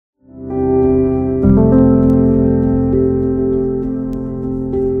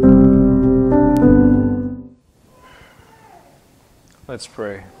Let's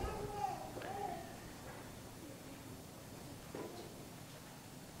pray.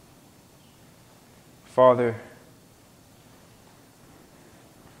 Father,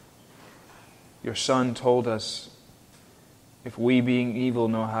 your Son told us, if we being evil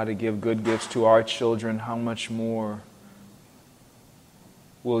know how to give good gifts to our children, how much more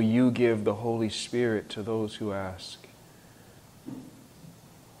will you give the Holy Spirit to those who ask?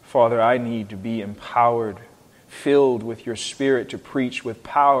 Father, I need to be empowered, filled with your Spirit to preach with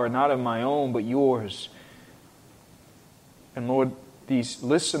power, not of my own, but yours. And Lord, these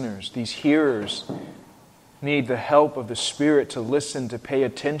listeners, these hearers, need the help of the Spirit to listen, to pay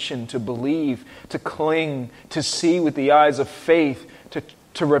attention, to believe, to cling, to see with the eyes of faith,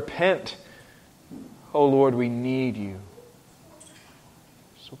 to repent. Oh Lord, we need you.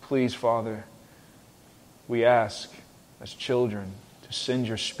 So please, Father, we ask as children to send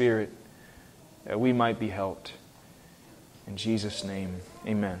your Spirit that we might be helped. In Jesus' name,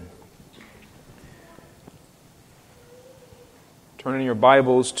 amen. Turn in your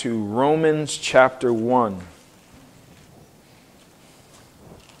Bibles to Romans chapter 1.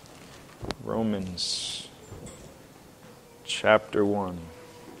 Romans chapter 1.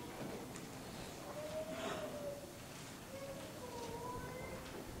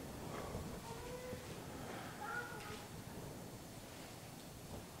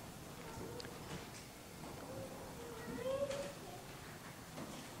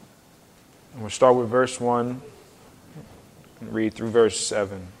 We'll start with verse 1 and read through verse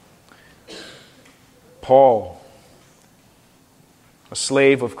 7. Paul, a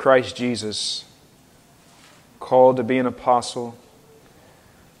slave of Christ Jesus, called to be an apostle,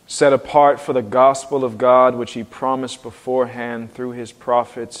 set apart for the gospel of God, which he promised beforehand through his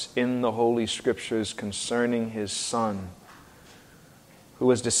prophets in the Holy Scriptures concerning his Son, who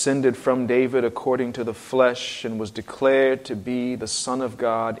was descended from David according to the flesh and was declared to be the Son of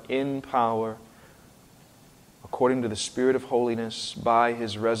God in power, according to the Spirit of holiness, by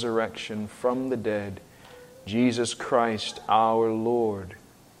his resurrection from the dead, Jesus Christ our Lord,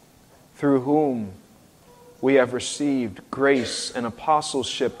 through whom we have received grace and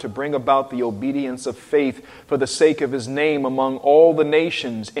apostleship to bring about the obedience of faith for the sake of his name among all the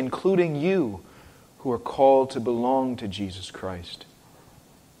nations, including you who are called to belong to Jesus Christ.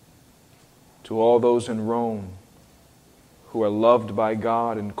 To all those in Rome who are loved by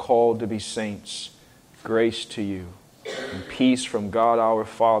God and called to be saints, grace to you and peace from God our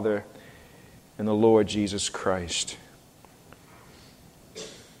Father and the Lord Jesus Christ.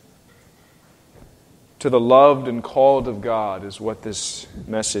 To the loved and called of God is what this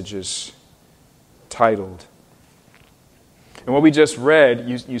message is titled. And what we just read,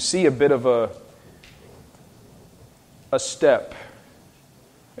 you see a bit of a step.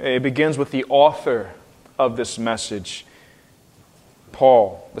 It begins with the author of this message,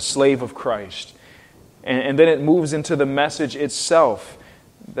 Paul, the slave of Christ. And then it moves into the message itself,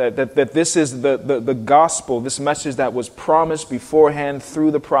 that this is the gospel, this message that was promised beforehand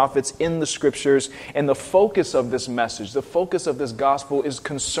through the prophets in the Scriptures. And the focus of this message, the focus of this gospel is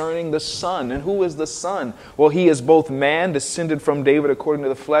concerning the Son. And who is the Son? Well, he is both man, descended from David according to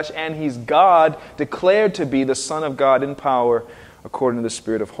the flesh, and he's God, declared to be the Son of God in power, according to the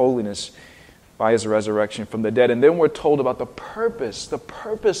Spirit of holiness, by his resurrection from the dead. And then we're told about the purpose. The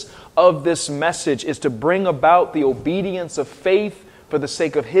purpose of this message is to bring about the obedience of faith for the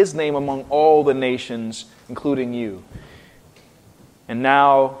sake of his name among all the nations, including you. And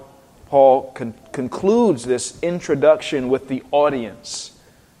now Paul concludes this introduction with the audience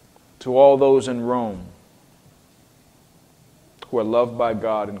to all those in Rome who are loved by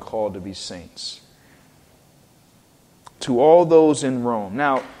God and called to be saints. To all those in Rome.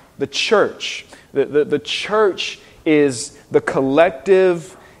 Now, the church. The church is the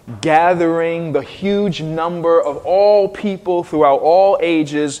collective gathering, the huge number of all people throughout all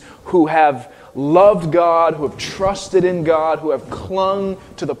ages who have loved God, who have trusted in God, who have clung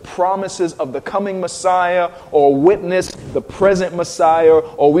to the promises of the coming Messiah, or witnessed the present Messiah,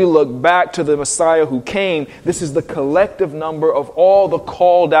 or we look back to the Messiah who came. This is the collective number of all the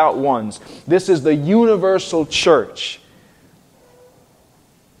called out ones. This is the universal church.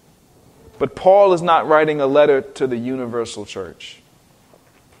 But Paul is not writing a letter to the universal church.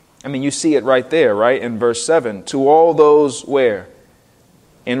 I mean, you see it right there, right? In verse 7. To all those where?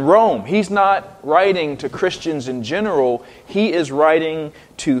 In Rome. He's not writing to Christians in general. He is writing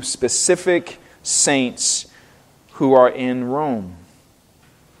to specific saints who are in Rome.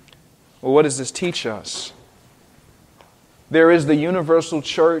 Well, what does this teach us? There is the universal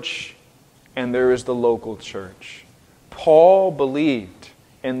church and there is the local church. Paul believed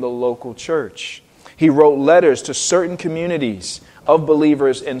in the local church. He wrote letters to certain communities of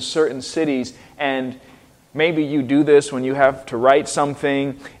believers in certain cities. And maybe you do this when you have to write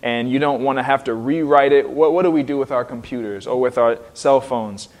something and you don't want to have to rewrite it. What do we do with our computers or with our cell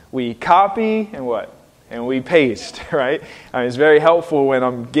phones? We copy and what? And we paste, right? It's very helpful when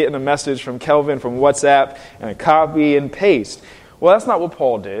I'm getting a message from Kelvin from WhatsApp and I copy and paste. Well, that's not what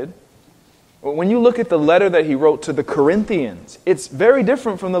Paul did. When you look at the letter that he wrote to the Corinthians, it's very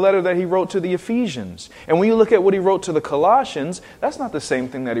different from the letter that he wrote to the Ephesians. And when you look at what he wrote to the Colossians, that's not the same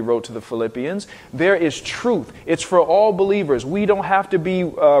thing that he wrote to the Philippians. There is truth. It's for all believers. We don't have to be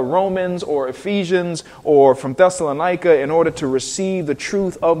Romans or Ephesians or from Thessalonica in order to receive the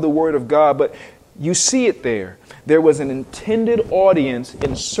truth of the Word of God. But you see it there. There was an intended audience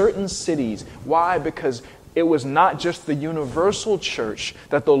in certain cities. Why? Because it was not just the universal church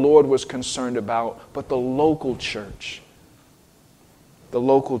that the Lord was concerned about, but the local church. The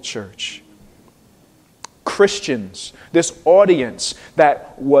local church. Christians, this audience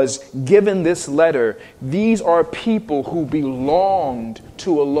that was given this letter, these are people who belonged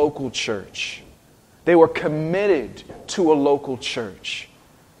to a local church. They were committed to a local church.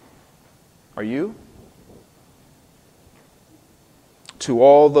 Are you? To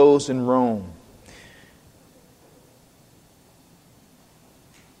all those in Rome.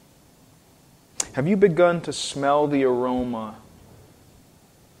 Have you begun to smell the aroma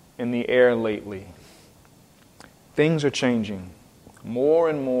in the air lately? Things are changing more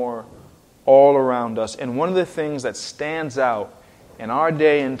and more all around us. And one of the things that stands out in our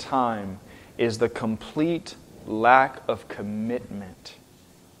day and time is the complete lack of commitment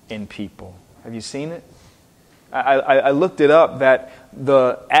in people. Have you seen it? I looked it up that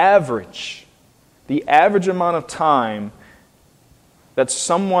the average amount of time that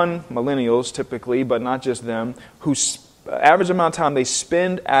someone, millennials typically, but not just them, whose average amount of time they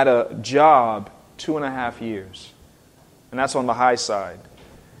spend at a job, 2.5 years. And that's on the high side.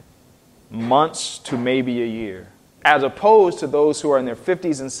 Months to maybe a year. As opposed to those who are in their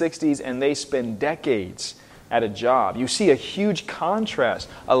 50s and 60s and they spend decades at a job. You see a huge contrast,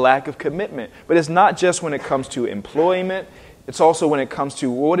 a lack of commitment. But it's not just when it comes to employment. It's also when it comes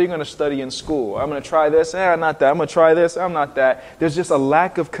to what are you going to study in school? I'm going to try this, not that. I'm going to try this, I'm not that. There's just a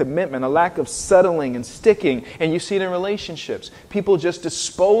lack of commitment, a lack of settling and sticking. And you see it in relationships. People just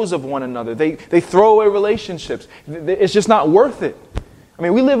dispose of one another. They throw away relationships. It's just not worth it. I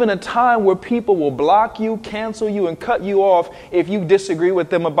mean, we live in a time where people will block you, cancel you, and cut you off if you disagree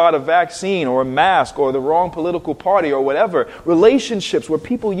with them about a vaccine or a mask or the wrong political party or whatever. Relationships where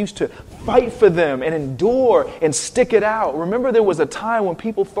people used to fight for them and endure and stick it out. Remember, there was a time when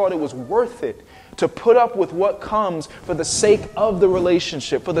people thought it was worth it to put up with what comes for the sake of the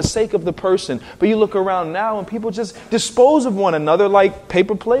relationship, for the sake of the person. But you look around now and people just dispose of one another like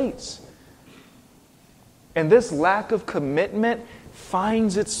paper plates. And this lack of commitment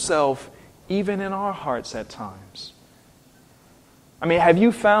finds itself even in our hearts at times. I mean, have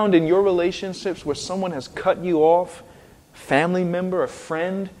you found in your relationships where someone has cut you off, family member, a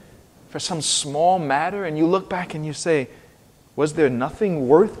friend, for some small matter, and you look back and you say, was there nothing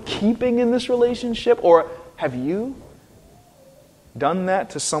worth keeping in this relationship? Or have you done that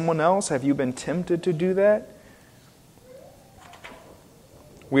to someone else? Have you been tempted to do that?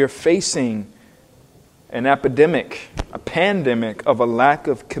 We are facing an epidemic, a pandemic of a lack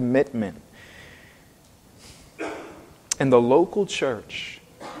of commitment. And the local church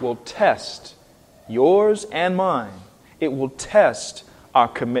will test yours and mine. It will test our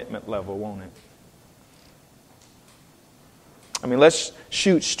commitment level, won't it? I mean, let's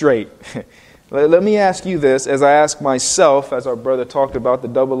shoot straight. Let me ask you this, as I ask myself, as our brother talked about the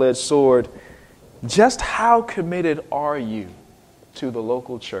double-edged sword, just how committed are you to the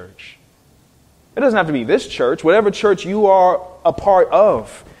local church? It doesn't have to be this church, whatever church you are a part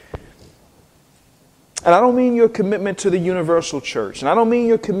of. And I don't mean your commitment to the universal church. And I don't mean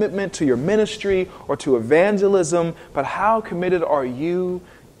your commitment to your ministry or to evangelism. But how committed are you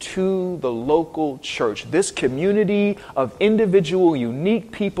to the local church? This community of individual,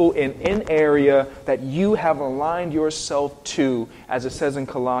 unique people in an area that you have aligned yourself to, as it says in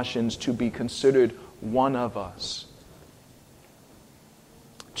Colossians, to be considered one of us.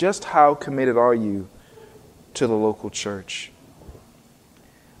 Just how committed are you to the local church?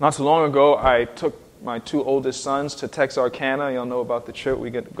 Not so long ago, I took my two oldest sons to Texarkana. Y'all know about the trip. We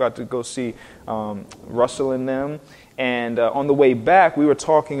got to go see Russell and them. And on the way back, we were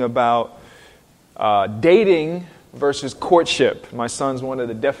talking about dating versus courtship. My sons wanted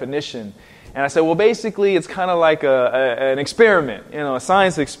a definition. And I said, well, basically, it's kind of like an experiment, a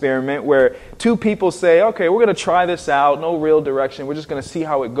science experiment where two people say, okay, we're going to try this out, no real direction, we're just going to see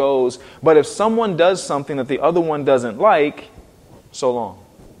how it goes. But if someone does something that the other one doesn't like, so long.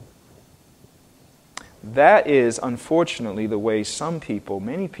 That is, unfortunately, the way some people,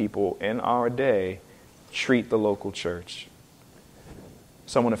 many people in our day, treat the local church.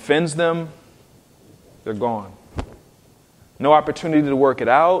 Someone offends them, they're gone. No opportunity to work it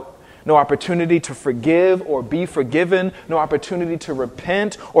out. No opportunity to forgive or be forgiven. No opportunity to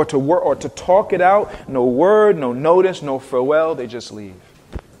repent or to work or to talk it out. No word, no notice, no farewell. They just leave.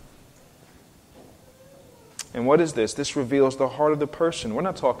 And what is this? This reveals the heart of the person. We're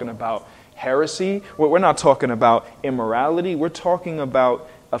not talking about heresy. We're not talking about immorality. We're talking about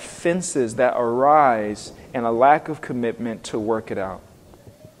offenses that arise and a lack of commitment to work it out.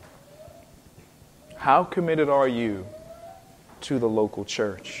 How committed are you to the local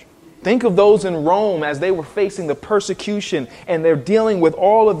church? Think of those in Rome as they were facing the persecution and they're dealing with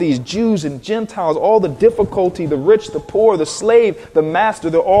all of these Jews and Gentiles, all the difficulty, the rich, the poor, the slave, the master,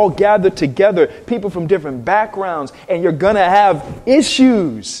 they're all gathered together, people from different backgrounds, and you're going to have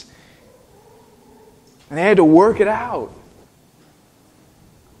issues. And they had to work it out.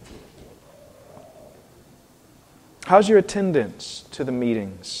 How's your attendance to the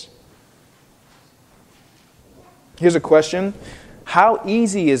meetings? Here's a question. How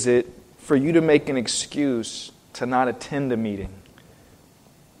easy is it for you to make an excuse to not attend a meeting?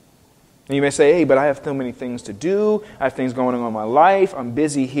 And you may say, hey, but I have so many things to do. I have things going on in my life. I'm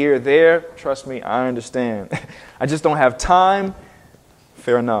busy here, there. Trust me, I understand. I just don't have time.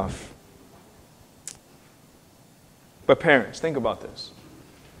 Fair enough. But parents, think about this.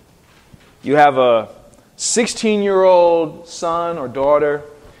 You have a 16-year-old son or daughter,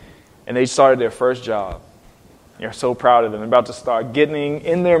 and they started their first job. You're so proud of them. They're about to start getting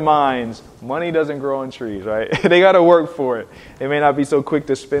in their minds, money doesn't grow on trees, right? They got to work for it. They may not be so quick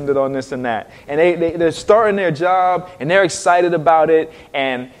to spend it on this and that. And they're starting their job, and they're excited about it.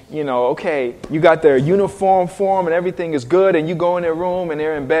 And, okay, you got their uniform for them, and everything is good. And you go in their room, and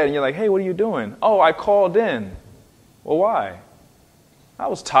they're in bed, and you're like, hey, what are you doing? Oh, I called in. Well, why? I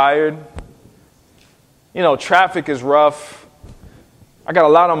was tired. Traffic is rough. I got a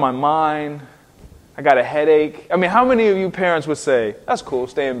lot on my mind. I got a headache. I mean, how many of you parents would say, that's cool,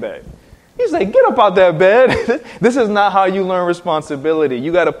 stay in bed? You say, get up out that bed. This is not how you learn responsibility.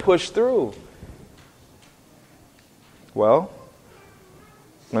 You got to push through. Well,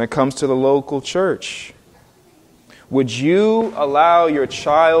 when it comes to the local church, would you allow your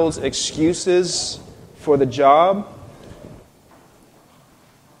child's excuses for the job?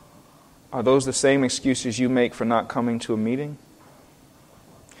 Are those the same excuses you make for not coming to a meeting?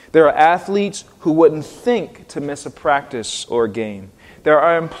 There are athletes who wouldn't think to miss a practice or a game. There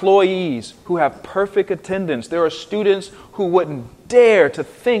are employees who have perfect attendance. There are students who wouldn't dare to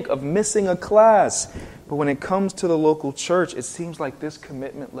think of missing a class. But when it comes to the local church, it seems like this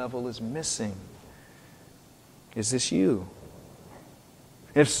commitment level is missing. Is this you?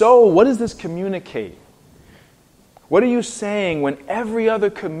 If so, what does this communicate? What are you saying when every other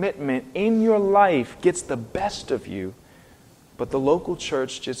commitment in your life gets the best of you, but the local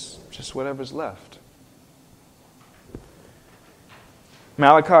church just whatever's left?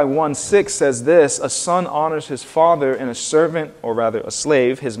 Malachi 1:6 says this, a son honors his father and a servant, or rather a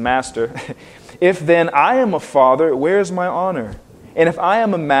slave, his master. If then I am a father, where is my honor? And if I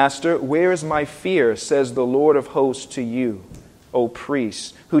am a master, where is my fear, says the Lord of hosts to you, O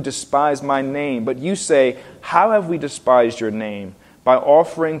priests, who despise my name? But you say, how have we despised your name? By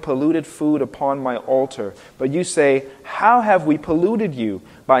offering polluted food upon my altar. But you say, how have we polluted you?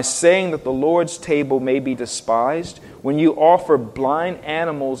 By saying that the Lord's table may be despised. When you offer blind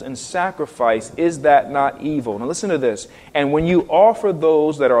animals in sacrifice, is that not evil? Now listen to this. And when you offer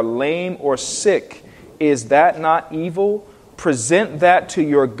those that are lame or sick, is that not evil? Present that to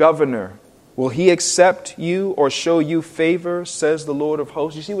your governor. Will he accept you or show you favor, says the Lord of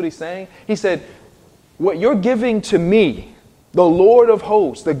hosts? You see what he's saying? He said, what you're giving to me, the Lord of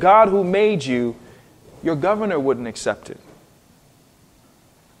hosts, the God who made you, your governor wouldn't accept it.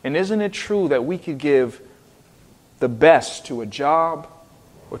 And isn't it true that we could give the best to a job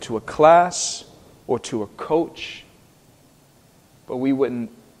or to a class or to a coach, but we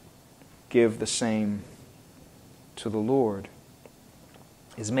wouldn't give the same to the Lord?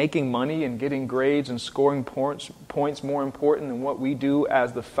 Is making money and getting grades and scoring points more important than what we do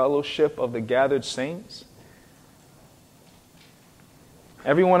as the fellowship of the gathered saints?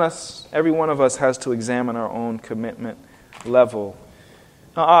 Every one of us has to examine our own commitment level.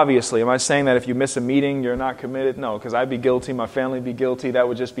 Now, obviously, am I saying that if you miss a meeting, you're not committed? No, because I'd be guilty, my family would be guilty. That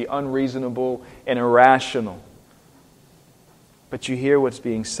would just be unreasonable and irrational. But you hear what's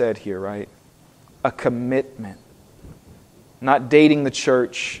being said here, right? A commitment. Not dating the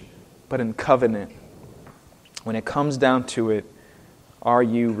church, but in covenant. When it comes down to it, are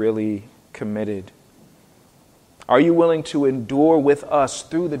you really committed? Are you willing to endure with us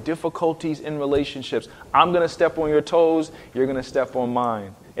through the difficulties in relationships? I'm going to step on your toes, you're going to step on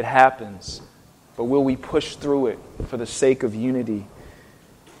mine. It happens. But will we push through it for the sake of unity?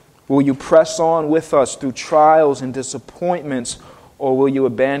 Will you press on with us through trials and disappointments, or will you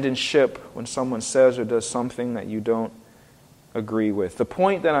abandon ship when someone says or does something that you don't agree with? The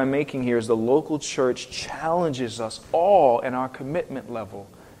point that I'm making here is the local church challenges us all in our commitment level.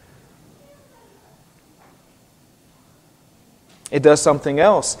 It does something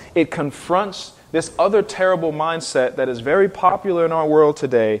else. It confronts this other terrible mindset that is very popular in our world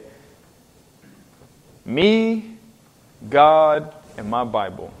today. Me, God, and my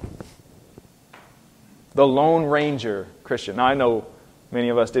Bible. The Lone Ranger Christian. Now, I know many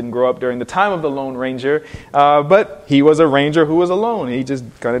of us didn't grow up during the time of the Lone Ranger, but he was a ranger who was alone. He just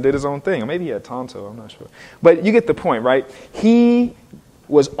kind of did his own thing. Or maybe he had Tonto, I'm not sure. But you get the point, right? He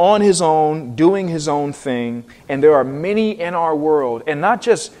was on his own, doing his own thing, and there are many in our world, and not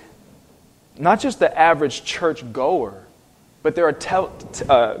just the average church goer, but there are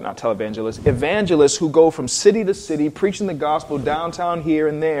evangelists who go from city to city preaching the gospel downtown here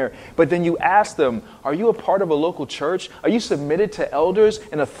and there. But then you ask them, are you a part of a local church? Are you submitted to elders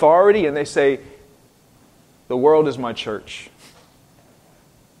and authority? And they say, the world is my church.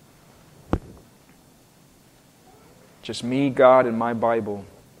 Just me, God, and my Bible.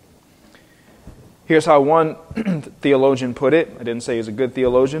 Here's how one theologian put it. I didn't say he's a good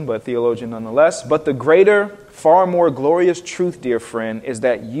theologian, but a theologian nonetheless. But the greater, far more glorious truth, dear friend, is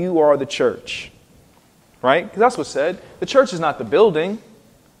that you are the church. Right? Because that's what's said. The church is not the building.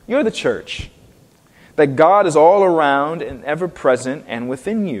 You're the church. That God is all around and ever present and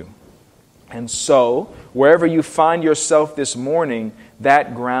within you. And so, wherever you find yourself this morning,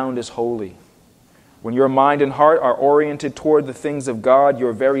 that ground is holy. When your mind and heart are oriented toward the things of God,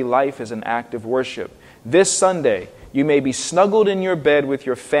 your very life is an act of worship. This Sunday, you may be snuggled in your bed with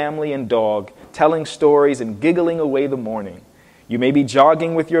your family and dog, telling stories and giggling away the morning. You may be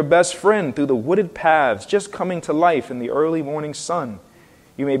jogging with your best friend through the wooded paths, just coming to life in the early morning sun.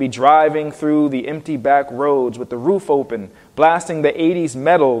 You may be driving through the empty back roads with the roof open, blasting the 80s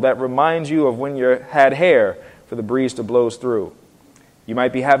metal that reminds you of when you had hair for the breeze to blow through. You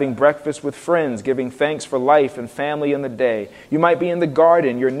might be having breakfast with friends, giving thanks for life and family in the day. You might be in the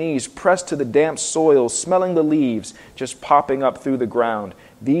garden, your knees pressed to the damp soil, smelling the leaves just popping up through the ground.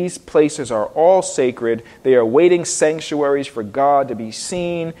 These places are all sacred. They are waiting sanctuaries for God to be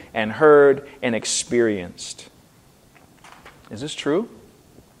seen and heard and experienced. Is this true?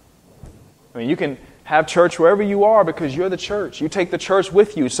 I mean, you can have church wherever you are because you're the church. You take the church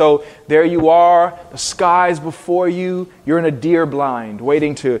with you. So there you are, the sky's before you. You're in a deer blind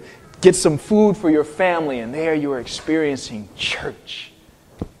waiting to get some food for your family, and there you are experiencing church.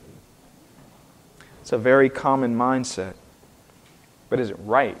 It's a very common mindset. But is it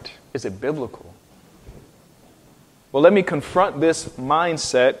right? Is it biblical? Well, let me confront this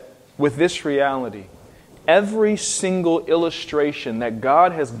mindset with this reality. Every single illustration that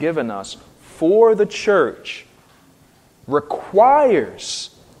God has given us for the church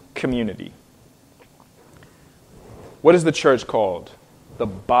requires community. What is the church called? The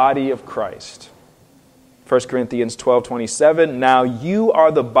body of Christ. 1 Corinthians 12:27, now you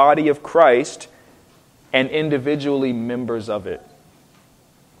are the body of Christ and individually members of it.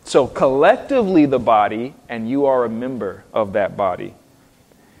 So collectively the body, and you are a member of that body.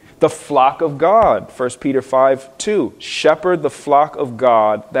 The flock of God, 1 Peter 5:2, shepherd the flock of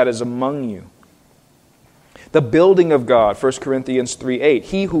God that is among you. The building of God, 1 Corinthians 3:8,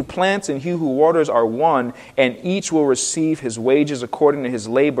 he who plants and he who waters are one, and each will receive his wages according to his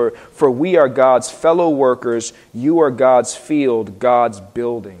labor, for we are God's fellow workers, you are God's field, God's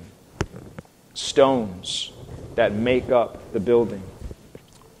building. Stones that make up the building.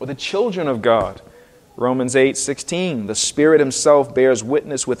 Or the children of God, Romans 8:16, the Spirit himself bears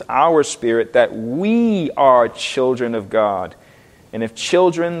witness with our spirit that we are children of God. And if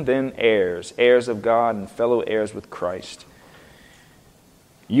children, then heirs, heirs of God and fellow heirs with Christ.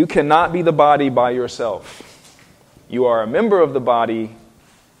 You cannot be the body by yourself. You are a member of the body,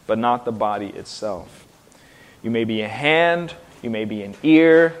 but not the body itself. You may be a hand, you may be an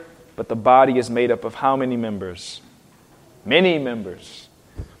ear, but the body is made up of how many members? Many members.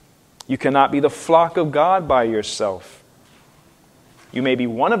 You cannot be the flock of God by yourself. You may be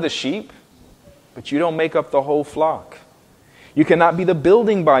one of the sheep, but you don't make up the whole flock. You cannot be the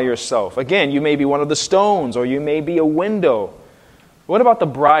building by yourself. Again, you may be one of the stones, or you may be a window. What about the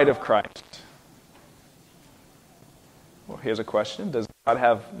bride of Christ? Well, here's a question. Does God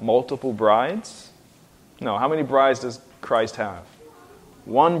have multiple brides? No. How many brides does Christ have?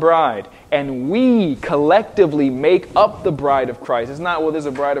 One bride. And we collectively make up the bride of Christ. It's not, well, there's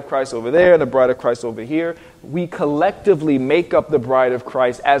a bride of Christ over there and a bride of Christ over here. We collectively make up the bride of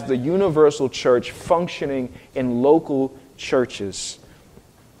Christ as the universal church functioning in local churches.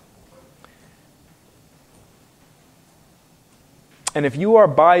 And if you are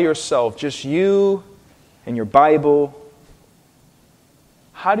by yourself, just you and your Bible,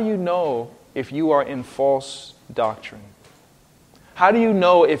 how do you know if you are in false doctrine? How do you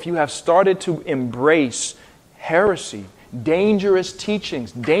know if you have started to embrace heresy, dangerous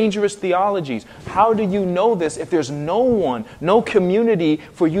teachings, dangerous theologies? How do you know this if there's no one, no community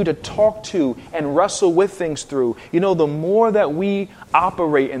for you to talk to and wrestle with things through? You know, the more that we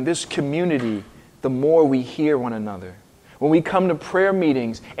operate in this community, the more we hear one another. When we come to prayer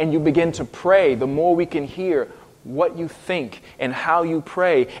meetings and you begin to pray, the more we can hear what you think and how you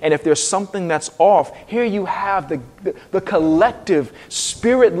pray. And if there's something that's off, here you have the collective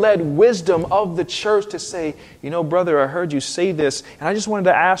Spirit-led wisdom of the church to say, you know, brother, I heard you say this, and I just wanted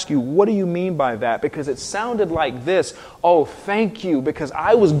to ask you, what do you mean by that? Because it sounded like this. Oh, thank you, because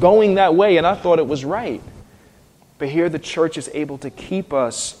I was going that way and I thought it was right. But here the church is able to keep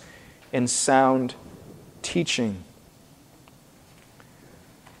us in sound teaching.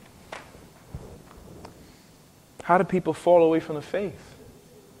 How do people fall away from the faith?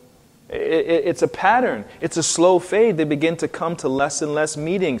 It's a pattern. It's a slow fade. They begin to come to less and less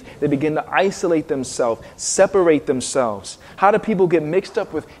meetings. They begin to isolate themselves, separate themselves. How do people get mixed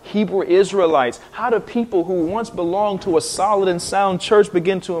up with Hebrew Israelites? How do people who once belonged to a solid and sound church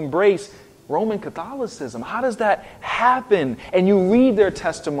begin to embrace Roman Catholicism? How does that happen? And you read their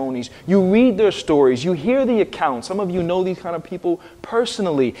testimonies, you read their stories, you hear the accounts. Some of you know these kind of people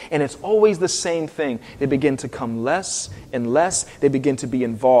personally, and it's always the same thing. They begin to come less and less. They begin to be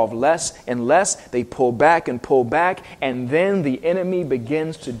involved less and less. They pull back, and then the enemy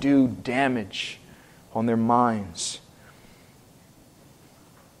begins to do damage on their minds.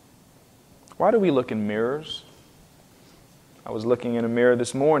 Why do we look in mirrors? I was looking in a mirror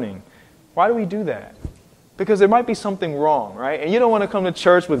this morning. Why do we do that? Because there might be something wrong, right? And you don't want to come to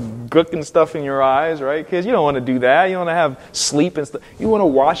church with gook and stuff in your eyes, right? Because you don't want to do that. You don't want to have sleep and stuff. You want to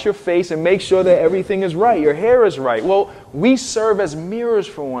wash your face and make sure that everything is right. Your hair is right. Well, we serve as mirrors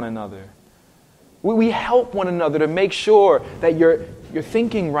for one another. We help one another to make sure that you're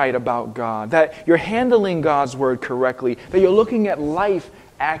thinking right about God, that you're handling God's word correctly, that you're looking at life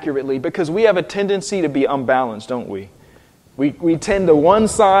accurately, because we have a tendency to be unbalanced, don't we? We tend to one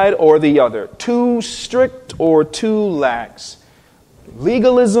side or the other, too strict or too lax.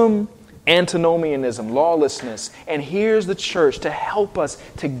 Legalism, antinomianism, lawlessness. And here's the church to help us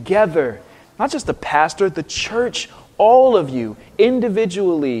together, not just the pastor, the church, all of you,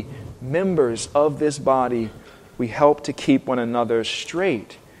 individually, members of this body, we help to keep one another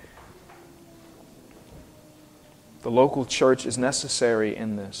straight. The local church is necessary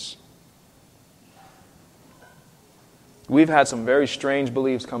in this. We've had some very strange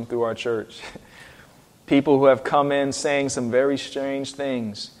beliefs come through our church. People who have come in saying some very strange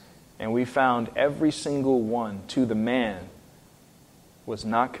things, and we found every single one, to the man, was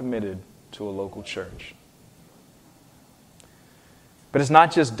not committed to a local church. But it's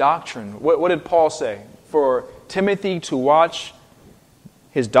not just doctrine. What did Paul say? For Timothy to watch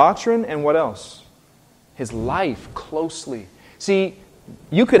his doctrine and what else? His life closely. See,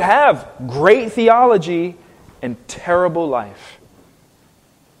 you could have great theology and terrible life.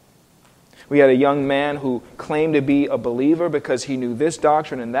 We had a young man who claimed to be a believer because he knew this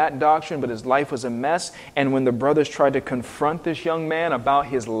doctrine and that doctrine, but his life was a mess. And when the brothers tried to confront this young man about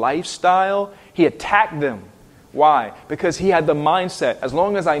his lifestyle, he attacked them. Why? Because he had the mindset, as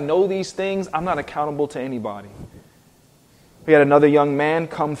long as I know these things, I'm not accountable to anybody. We had another young man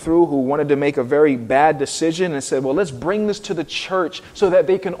come through who wanted to make a very bad decision and said, well, let's bring this to the church so that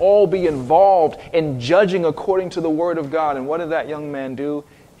they can all be involved in judging according to the Word of God. And what did that young man do?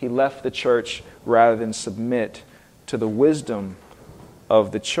 He left the church rather than submit to the wisdom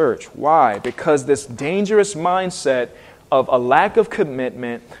of the church. Why? Because this dangerous mindset of a lack of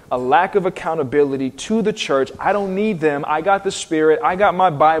commitment, a lack of accountability to the church. I don't need them. I got the Spirit. I got my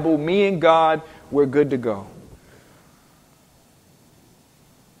Bible. Me and God, we're good to go.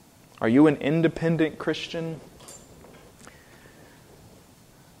 Are you an independent Christian?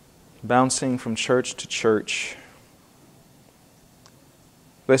 Bouncing from church to church?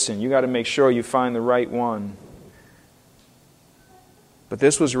 Listen, you got to make sure you find the right one. But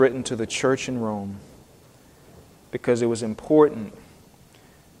this was written to the church in Rome because it was important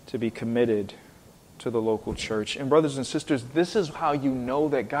to be committed to the local church. And brothers and sisters, this is how you know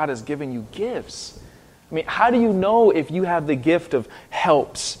that God has given you gifts. I mean, how do you know if you have the gift of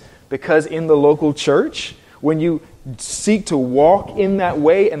helps? Because in the local church, when you seek to walk in that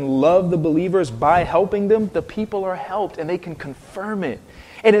way and love the believers by helping them, the people are helped and they can confirm it.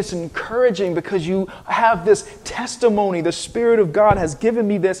 And it's encouraging because you have this testimony. The Spirit of God has given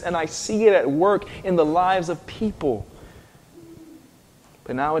me this, and I see it at work in the lives of people.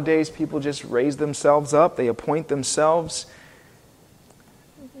 But nowadays, people just raise themselves up. They appoint themselves,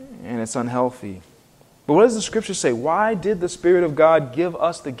 and it's unhealthy. But what does the Scripture say? Why did the Spirit of God give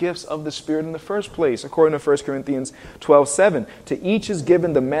us the gifts of the Spirit in the first place? According to 1 Corinthians 12:7, to each is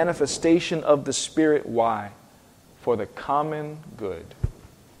given the manifestation of the Spirit. Why? For the common good.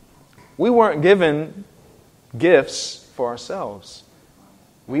 We weren't given gifts for ourselves.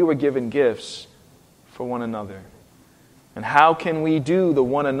 We were given gifts for one another. And how can we do the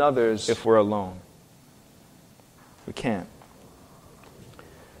one another's if we're alone? We can't.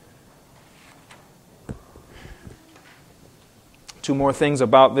 Two more things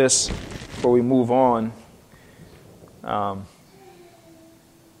about this before we move on.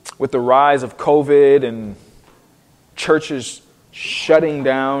 With the rise of COVID and churches shutting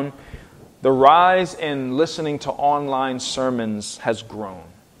down, the rise in listening to online sermons has grown.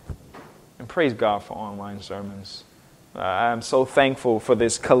 And praise God for online sermons. I'm so thankful for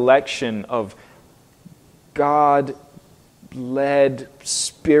this collection of God-led,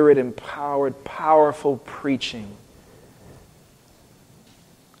 Spirit-empowered, powerful preaching.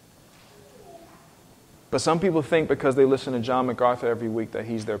 But some people think because they listen to John MacArthur every week that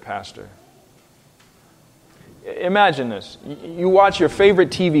he's their pastor. Imagine this. You watch your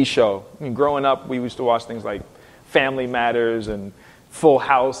favorite TV show. I mean, growing up, we used to watch things like Family Matters and Full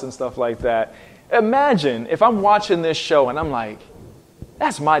House and stuff like that. Imagine if I'm watching this show and I'm like,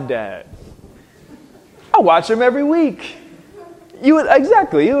 that's my dad. I watch him every week. It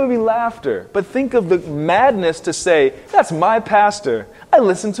would be laughter. But think of the madness to say, that's my pastor. I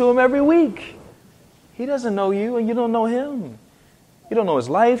listen to him every week. He doesn't know you and you don't know him. You don't know his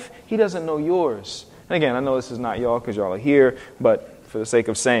life. He doesn't know yours. And again, I know this is not y'all because y'all are here, but for the sake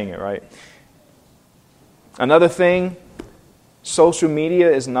of saying it, right? Another thing, social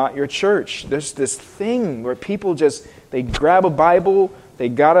media is not your church. There's this thing where people they grab a Bible, they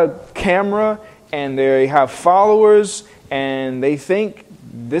got a camera, and they have followers, and they think,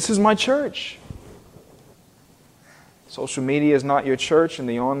 this is my church. Social media is not your church, and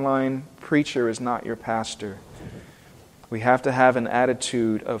the online preacher is not your pastor. We have to have an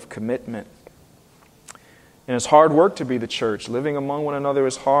attitude of commitment. And it's hard work to be the church. Living among one another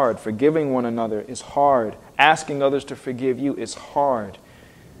is hard. Forgiving one another is hard. Asking others to forgive you is hard.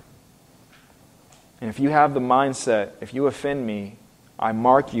 And if you have the mindset, if you offend me, I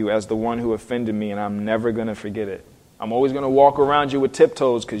mark you as the one who offended me, and I'm never going to forget it. I'm always going to walk around you with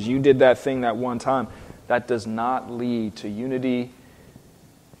tiptoes because you did that thing that one time. That does not lead to unity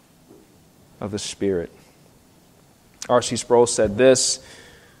of the Spirit. R.C. Sproul said this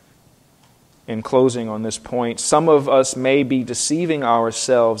in closing on this point. Some of us may be deceiving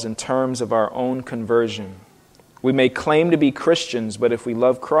ourselves in terms of our own conversion. We may claim to be Christians, but if we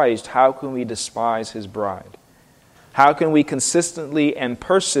love Christ, how can we despise His bride? How can we consistently and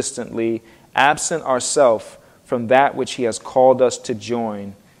persistently absent ourselves from that which He has called us to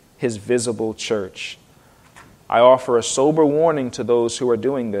join, His visible church? I offer a sober warning to those who are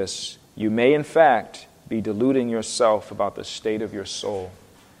doing this. You may, in fact, be deluding yourself about the state of your soul.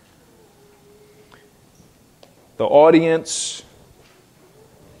 The audience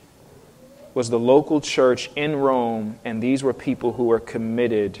was the local church in Rome, and these were people who were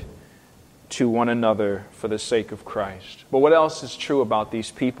committed to one another for the sake of Christ. But what else is true about these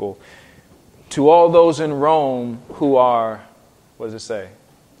people? To all those in Rome who are, what does it say?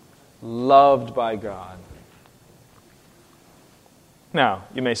 Loved by God. Now,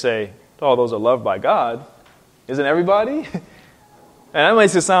 you may say, to all those are loved by God, isn't everybody? And that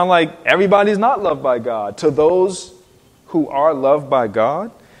makes it sound like everybody's not loved by God. To those who are loved by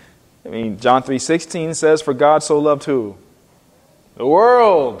God, I mean, John 3:16 says, for God so loved who? The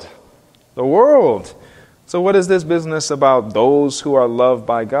world. The world. So what is this business about those who are loved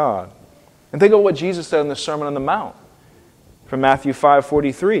by God? And think of what Jesus said in the Sermon on the Mount from Matthew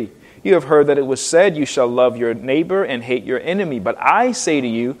 5:43. You have heard that it was said, you shall love your neighbor and hate your enemy. But I say to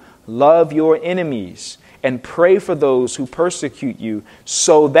you, love your enemies and pray for those who persecute you,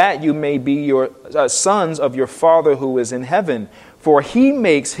 so that you may be your sons of your Father who is in heaven. For he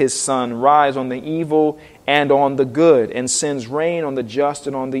makes his sun rise on the evil and on the good, and sends rain on the just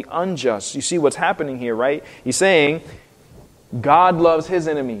and on the unjust. You see what's happening here, right? He's saying God loves his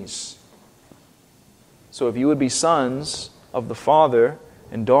enemies. So if you would be sons of the Father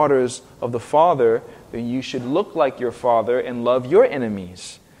and daughters of the Father, then you should look like your Father and love your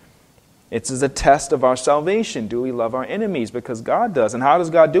enemies. It's a test of our salvation. Do we love our enemies? Because God does. And how does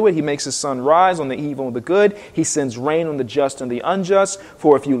God do it? He makes his sun rise on the evil and the good. He sends rain on the just and the unjust.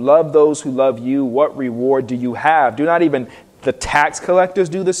 For if you love those who love you, what reward do you have? Do not even the tax collectors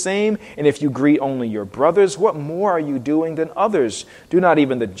do the same? And if you greet only your brothers, what more are you doing than others? Do not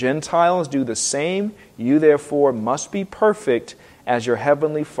even the Gentiles do the same? You therefore must be perfect as your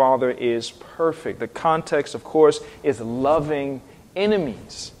heavenly Father is perfect. The context, of course, is loving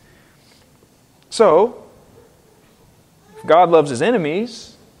enemies. So, if God loves his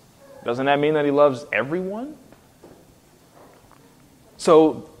enemies, doesn't that mean that he loves everyone?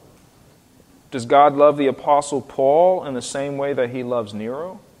 So, does God love the Apostle Paul in the same way that he loves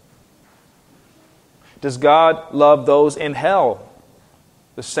Nero? Does God love those in hell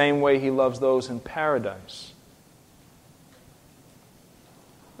the same way he loves those in paradise?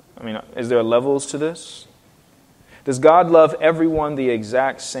 I mean, is there levels to this? Does God love everyone the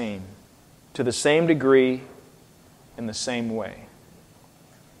exact same? To the same degree, in the same way.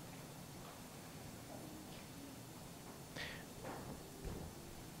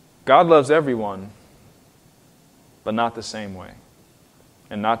 God loves everyone, but not the same way,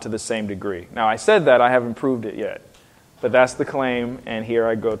 and not to the same degree. Now, I said that, I haven't proved it yet, but that's the claim, and here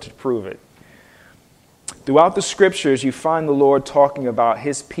I go to prove it. Throughout the Scriptures, you find the Lord talking about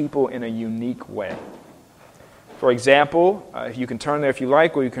his people in a unique way. For example, you can turn there if you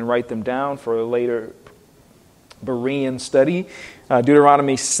like, or you can write them down for a later Berean study.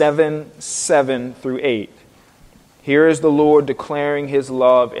 Deuteronomy 7 through 8. Here is the Lord declaring his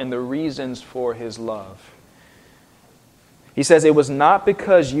love and the reasons for his love. He says, "It was not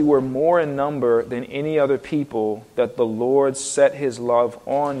because you were more in number than any other people that the Lord set his love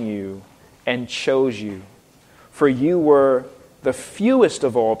on you and chose you. For you were the fewest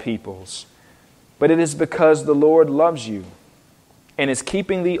of all peoples. But it is because the Lord loves you and is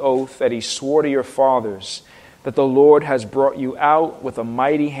keeping the oath that he swore to your fathers, that the Lord has brought you out with a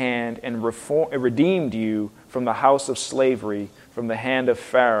mighty hand and redeemed you from the house of slavery, from the hand of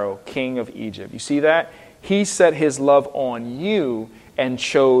Pharaoh, king of Egypt." You see that? He set his love on you and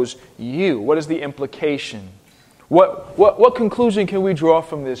chose you. What is the implication? What conclusion can we draw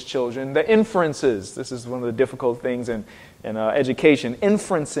from this, children? The inferences. This is one of the difficult things in education.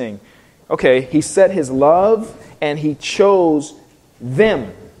 Inferencing. Okay, he set his love and he chose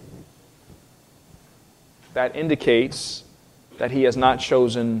them. That indicates that he has not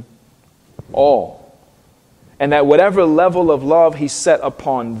chosen all. And that whatever level of love he set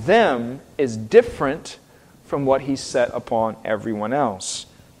upon them is different from what he set upon everyone else.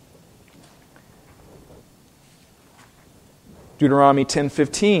 Deuteronomy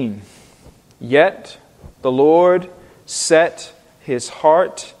 10:15. "Yet the Lord set his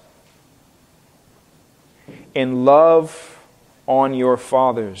heart in love on your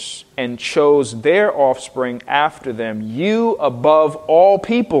fathers, and chose their offspring after them, you above all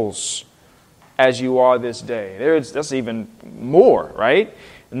peoples, as you are this day." That's even more, right?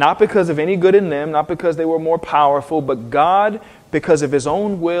 Not because of any good in them, not because they were more powerful, but God, because of his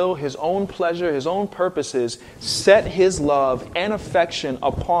own will, his own pleasure, his own purposes, set his love and affection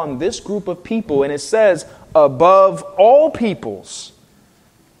upon this group of people. And it says, above all peoples.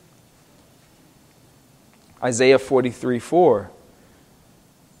 Isaiah 43:4.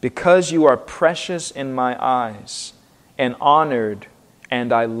 "Because you are precious in my eyes and honored,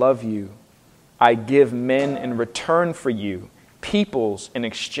 and I love you, I give men in return for you, peoples in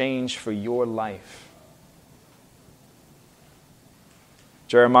exchange for your life."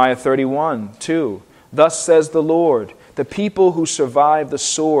 Jeremiah 31:2. "Thus says the Lord, the people who survived the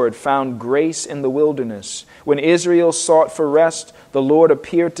sword found grace in the wilderness. When Israel sought for rest, the Lord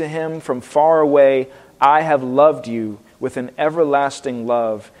appeared to him from far away. I have loved you with an everlasting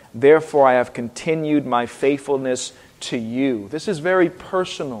love. Therefore I have continued my faithfulness to you." This is very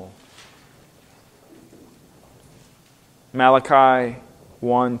personal. Malachi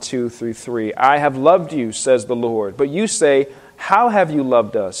 1:2-3. "I have loved you, says the Lord. But you say, how have you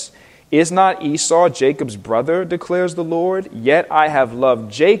loved us? Is not Esau Jacob's brother, declares the Lord? Yet I have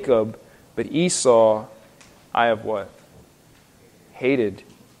loved Jacob, but Esau I have" what? "Hated.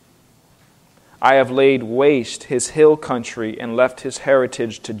 I have laid waste his hill country and left his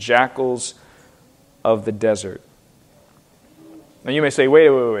heritage to jackals of the desert." Now you may say,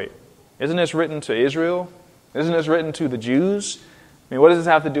 wait. Isn't this written to Israel? Isn't this written to the Jews? I mean, what does this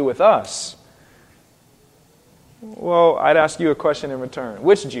have to do with us? Well, I'd ask you a question in return.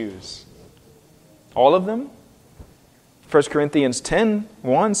 Which Jews? All of them? 1 Corinthians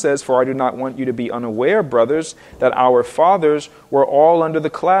 10:1 says, "For I do not want you to be unaware, brothers, that our fathers were all under the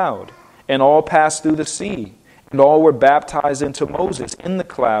cloud, and all passed through the sea, and all were baptized into Moses in the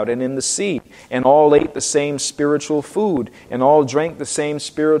cloud and in the sea, and all ate the same spiritual food, and all drank the same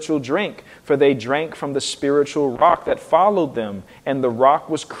spiritual drink, for they drank from the spiritual rock that followed them, and the rock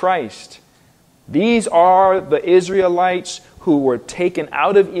was Christ." These are the Israelites who were taken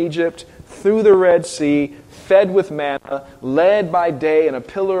out of Egypt through the Red Sea, fed with manna, led by day in a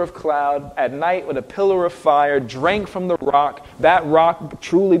pillar of cloud, at night with a pillar of fire, drank from the rock, that rock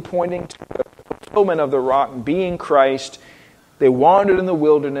truly pointing to the fulfillment of the rock being Christ. They wandered in the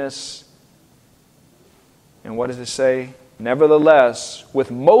wilderness. And what does it say? Nevertheless, with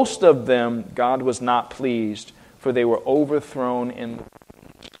most of them, God was not pleased, for they were overthrown in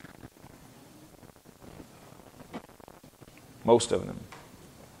most of them.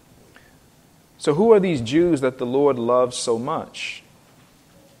 So who are these Jews that the Lord loves so much?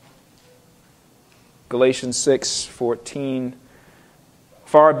 Galatians 6:14,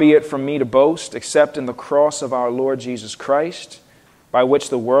 "Far be it from me to boast, except in the cross of our Lord Jesus Christ, by which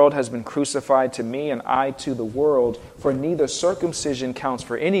the world has been crucified to me, and I to the world. For neither circumcision counts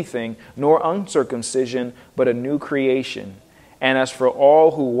for anything, nor uncircumcision, but a new creation. And as for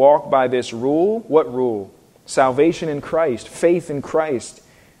all who walk by this rule," what rule? Salvation in Christ, faith in Christ.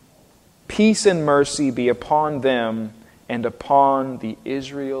 "Peace and mercy be upon them and upon the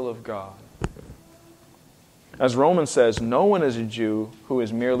Israel of God." As Romans says, no one is a Jew who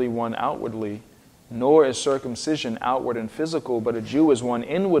is merely one outwardly, nor is circumcision outward and physical, but a Jew is one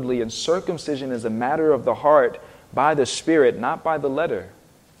inwardly, and circumcision is a matter of the heart by the Spirit, not by the letter.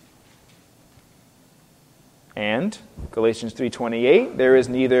 And Galatians 3:28, "There is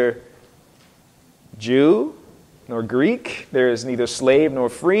neither Jew nor Greek, there is neither slave nor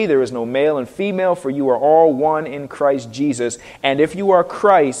free, there is no male and female, for you are all one in Christ Jesus. And if you are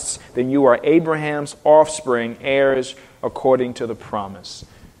Christ's, then you are Abraham's offspring, heirs according to the promise."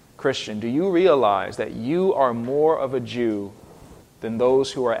 Christian, do you realize that you are more of a Jew than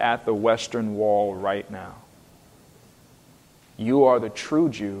those who are at the Western Wall right now? You are the true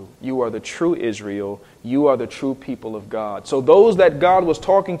Jew. You are the true Israel. You are the true people of God. So those that God was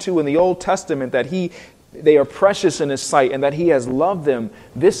talking to in the Old Testament, that they are precious in His sight and that He has loved them,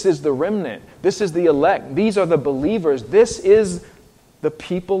 this is the remnant. This is the elect. These are the believers. This is the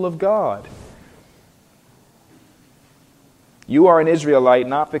people of God. You are an Israelite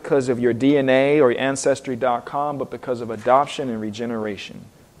not because of your DNA or Ancestry.com, but because of adoption and regeneration.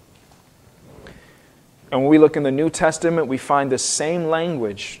 And when we look in the New Testament, we find the same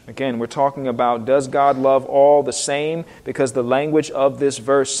language. Again, we're talking about, does God love all the same? Because the language of this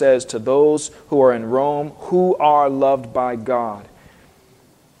verse says, to those who are in Rome, who are loved by God.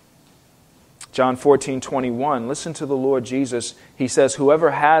 John 14:21, listen to the Lord Jesus. He says,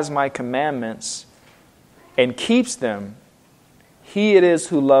 "Whoever has my commandments and keeps them, he it is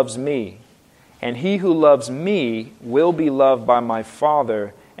who loves me. And he who loves me will be loved by my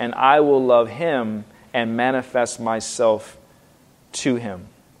Father, and I will love him and manifest myself to him."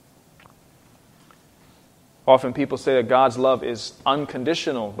 Often people say that God's love is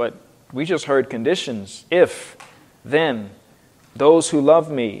unconditional, but we just heard conditions. If, then, those who love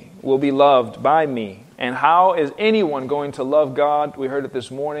me will be loved by me. And how is anyone going to love God? We heard it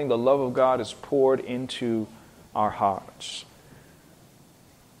this morning. The love of God is poured into our hearts.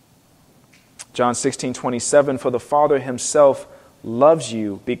 John 16:27, "For the Father himself loves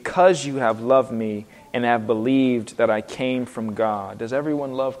you because you have loved me and have believed that I came from God." Does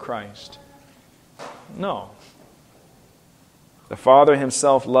everyone love Christ? No. The Father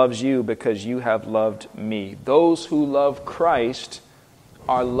himself loves you because you have loved me. Those who love Christ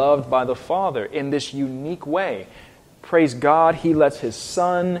are loved by the Father in this unique way. Praise God, He lets His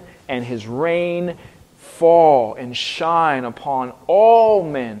sun and His rain fall and shine upon all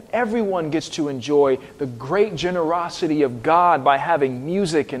men. Everyone gets to enjoy the great generosity of God by having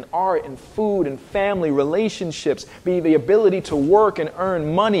music and art and food and family relationships, the ability to work and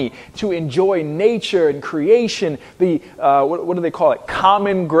earn money, to enjoy nature and creation, what do they call it?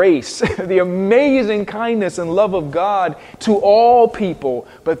 Common grace, the amazing kindness and love of God to all people.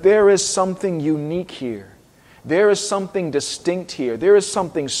 But there is something unique here. There is something distinct here. There is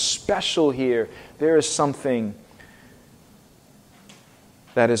something special here. There is something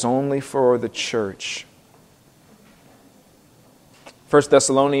that is only for the church. 1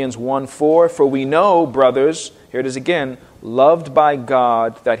 Thessalonians 1:4, "For we know, brothers," here it is again, "loved by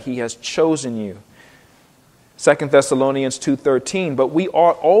God, that He has chosen you." 2 Thessalonians 2:13, but we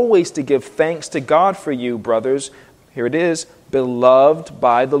ought always to give thanks to God for you, brothers. Here it is, beloved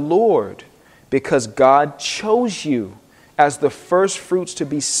by the Lord, because God chose you as the first fruits to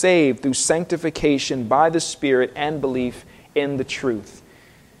be saved through sanctification by the Spirit and belief in the truth.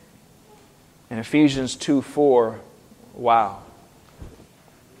 In Ephesians 2:4, wow.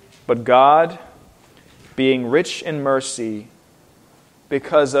 But God, being rich in mercy,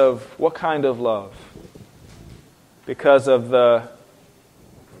 because of what kind of love? Because of the,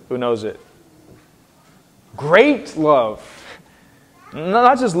 who knows it? Great love.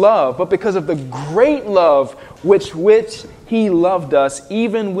 Not just love, but because of the great love which He loved us,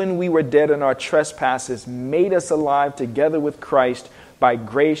 even when we were dead in our trespasses, made us alive together with Christ. By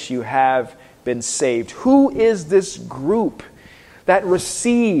grace you have been saved. Who is this group that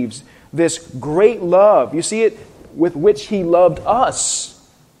receives this great love? You see it with which He loved us.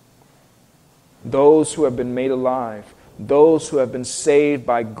 Those who have been made alive. Those who have been saved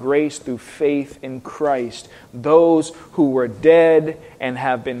by grace through faith in Christ. Those who were dead and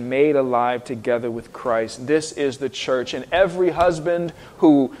have been made alive together with Christ. This is the church. And every husband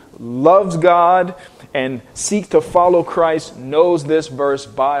who loves God and seeks to follow Christ knows this verse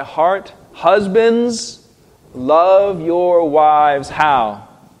by heart. Husbands, love your wives how?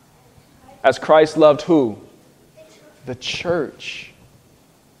 As Christ loved who? The church.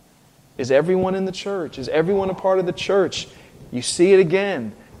 Is everyone in the church? Is everyone a part of the church? You see it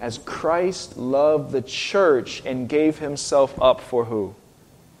again. As Christ loved the church and gave Himself up for who?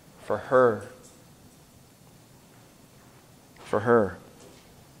 For her. For her.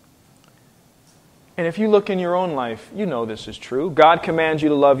 And if you look in your own life, you know this is true. God commands you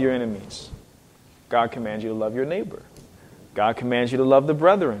to love your enemies. God commands you to love your neighbor. God commands you to love the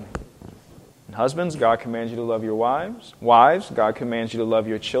brethren. And husbands, God commands you to love your wives. Wives, God commands you to love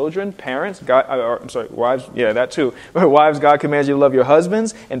your children. Parents, wives, yeah, that too. Wives, God commands you to love your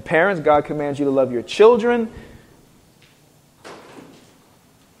husbands. And parents, God commands you to love your children.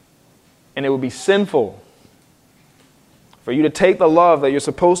 And it would be sinful for you to take the love that you're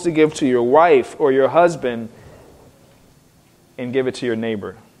supposed to give to your wife or your husband and give it to your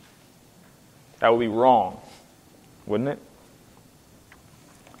neighbor. That would be wrong, wouldn't it?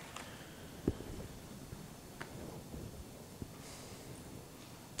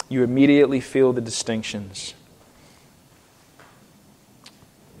 You immediately feel the distinctions.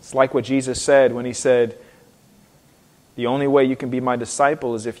 It's like what Jesus said when He said, the only way you can be my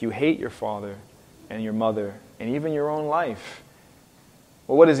disciple is if you hate your father and your mother and even your own life.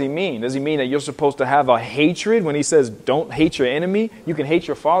 Well, what does He mean? Does He mean that you're supposed to have a hatred when He says don't hate your enemy? You can hate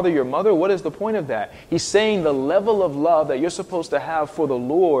your father, your mother? What is the point of that? He's saying the level of love that you're supposed to have for the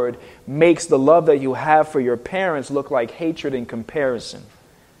Lord makes the love that you have for your parents look like hatred in comparison.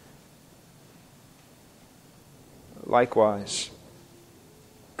 Likewise,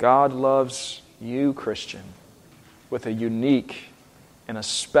 God loves you, Christian, with a unique and a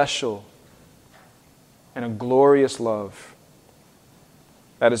special and a glorious love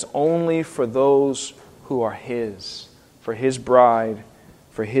that is only for those who are His, for His bride,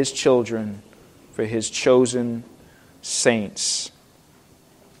 for His children, for His chosen saints.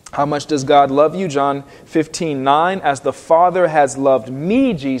 How much does God love you? John 15:9, as the Father has loved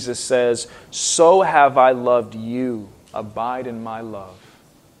me, Jesus says, so have I loved you. Abide in my love.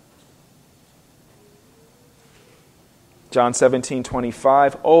 John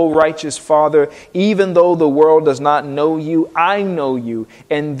 17:25, O righteous Father, even though the world does not know you, I know you,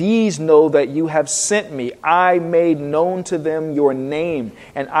 and these know that you have sent me. I made known to them your name,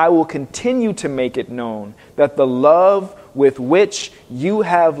 and I will continue to make it known, that the love with which you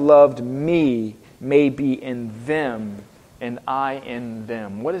have loved me may be in them, and I in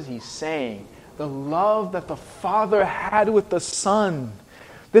them. What is He saying? The love that the Father had with the Son.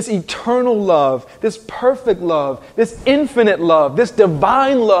 This eternal love, this perfect love, this infinite love, this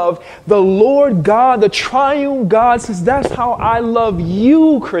divine love, the Lord God, the triune God says, that's how I love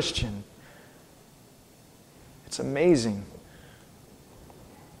you, Christian. It's amazing.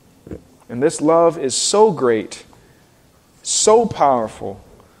 And this love is so great, so powerful.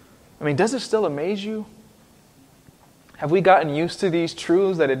 I mean, does it still amaze you? Have we gotten used to these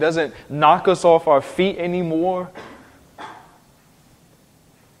truths that it doesn't knock us off our feet anymore?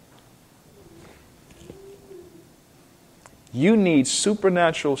 You need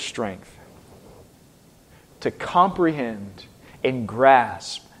supernatural strength to comprehend and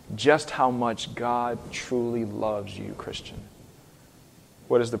grasp just how much God truly loves you, Christian.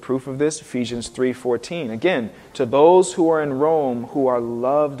 What is the proof of this? Ephesians 3:14. Again, to those who are in Rome who are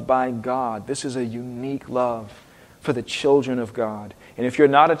loved by God. This is a unique love. for the children of God. And if you're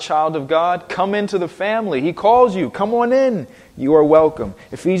not a child of God, come into the family. He calls you. Come on in. You are welcome.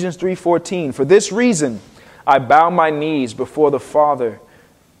 Ephesians 3:14. For this reason, I bow my knees before the Father,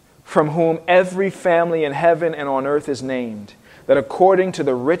 from whom every family in heaven and on earth is named, that according to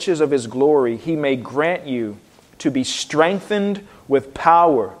the riches of his glory, he may grant you to be strengthened with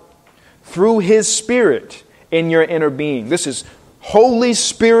power through his Spirit in your inner being. This is Holy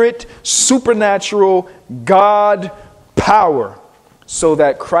Spirit, supernatural God power, so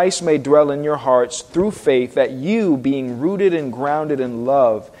that Christ may dwell in your hearts through faith, that you, being rooted and grounded in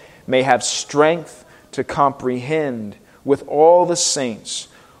love, may have strength to comprehend with all the saints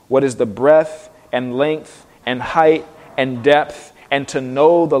what is the breadth and length and height and depth, and to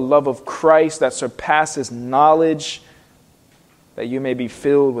know the love of Christ that surpasses knowledge, that you may be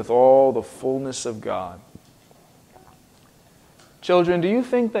filled with all the fullness of God. Children, do you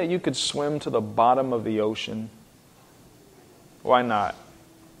think that you could swim to the bottom of the ocean? Why not?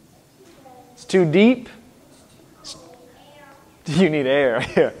 It's too deep? You need air.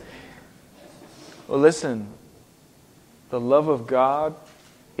 Yeah. Well, listen. The love of God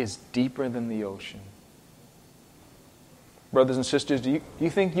is deeper than the ocean. Brothers and sisters, do you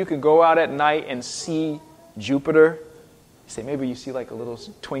think you could go out at night and see Jupiter? You say maybe you see like a little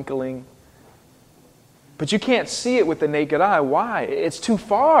twinkling. But you can't see it with the naked eye. Why? It's too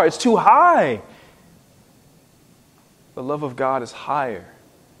far. It's too high. The love of God is higher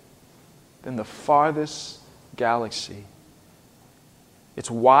than the farthest galaxy.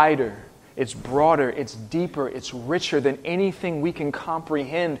 It's wider. It's broader. It's deeper. It's richer than anything we can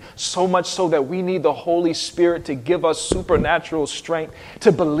comprehend. So much so that we need the Holy Spirit to give us supernatural strength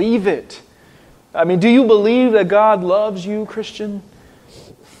to believe it. I mean, do you believe that God loves you, Christian?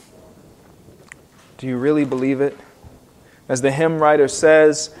 Do you really believe it? As the hymn writer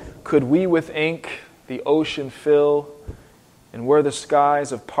says, could we with ink the ocean fill, and were the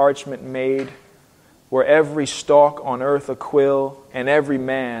skies of parchment made, were every stalk on earth a quill, and every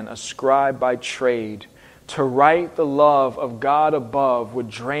man a scribe by trade, to write the love of God above would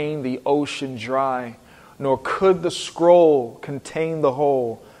drain the ocean dry, nor could the scroll contain the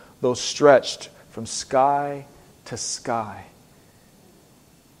whole, though stretched from sky to sky.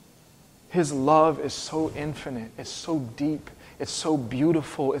 His love is so infinite, it's so deep, it's so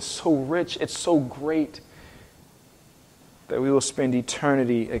beautiful, it's so rich, it's so great that we will spend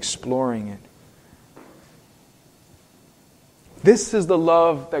eternity exploring it. This is the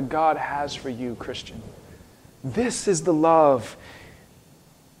love that God has for you, Christian. This is the love.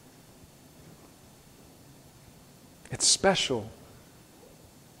 It's special.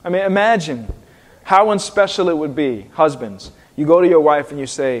 I mean, imagine how unspecial it would be. Husbands, you go to your wife and you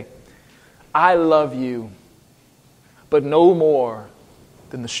say, I love you, but no more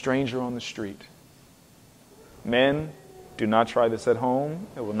than the stranger on the street. Men, do not try this at home.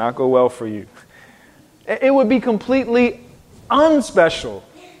 It will not go well for you. It would be completely unspecial.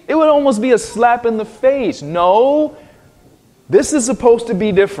 It would almost be a slap in the face. No, this is supposed to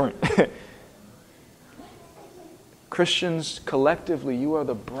be different. Christians, collectively, you are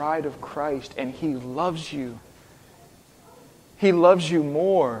the bride of Christ, and He loves you. He loves you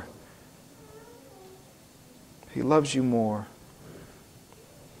more. He loves you more.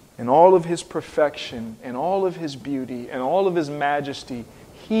 In all of His perfection, and all of His beauty, and all of His majesty,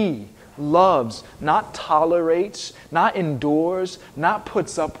 He loves, not tolerates, not endures, not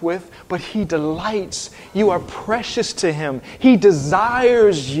puts up with, but He delights. You are precious to Him. He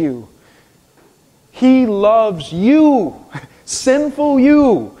desires you. He loves you, sinful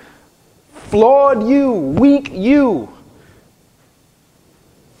you, flawed you, weak you.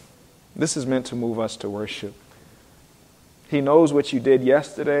 This is meant to move us to worship. He knows what you did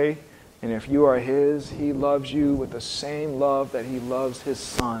yesterday, and if you are His, He loves you with the same love that He loves His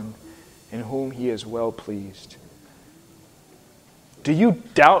Son, in whom He is well pleased. Do you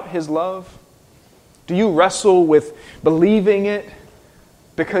doubt His love? Do you wrestle with believing it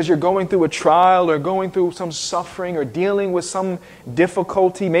because you're going through a trial or going through some suffering or dealing with some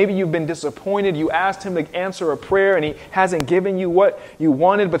difficulty? Maybe you've been disappointed. You asked Him to answer a prayer and He hasn't given you what you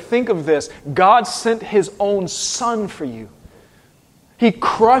wanted. But think of this. God sent His own Son for you. He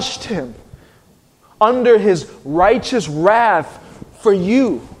crushed Him under His righteous wrath for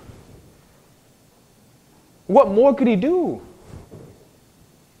you. What more could He do?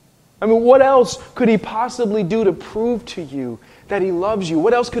 I mean, what else could He possibly do to prove to you that He loves you?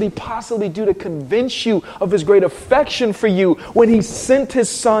 What else could He possibly do to convince you of His great affection for you when He sent His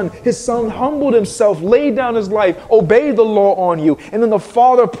Son? His Son humbled Himself, laid down His life, obeyed the law on you, and then the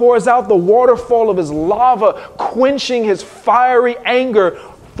Father pours out the waterfall of His lava, quenching His fiery anger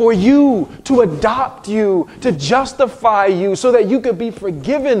for you, to adopt you, to justify you so that you could be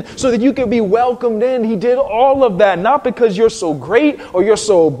forgiven, so that you could be welcomed in. He did all of that, not because you're so great or you're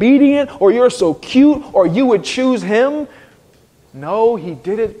so obedient or you're so cute or you would choose him. No, he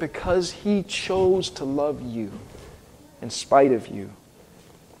did it because he chose to love you in spite of you.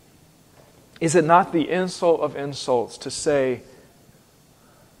 Is it not the insult of insults to say,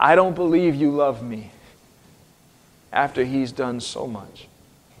 I don't believe you love me, after he's done so much?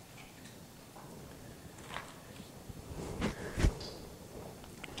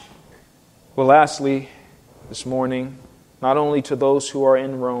 Well, lastly, this morning, not only to those who are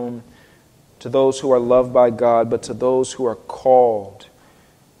in Rome, to those who are loved by God, but to those who are called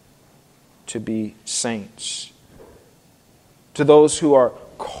to be saints, to those who are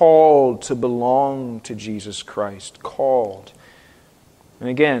called to belong to Jesus Christ, called. And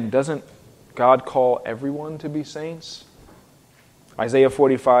again, doesn't God call everyone to be saints? Isaiah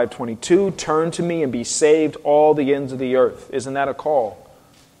 45:22, turn to me and be saved, all the ends of the earth. Isn't that a call?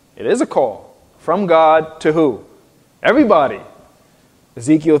 It is a call. From God to who? Everybody.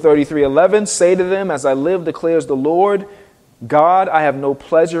 Ezekiel 33:11, say to them, as I live, declares the Lord, God, I have no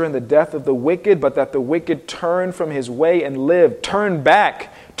pleasure in the death of the wicked, but that the wicked turn from his way and live. Turn back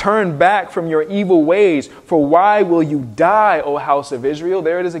from your evil ways. For why will you die, O house of Israel?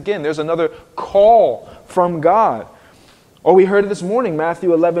 There it is again. There's another call from God. Oh, we heard it this morning,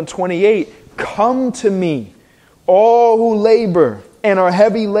 Matthew 11:28. Come to me, all who labor and are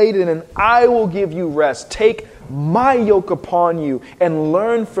heavy laden, and I will give you rest. Take my yoke upon you and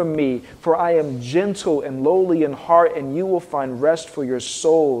learn from me, for I am gentle and lowly in heart, and you will find rest for your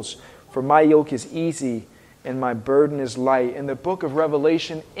souls. For my yoke is easy and my burden is light. And the book of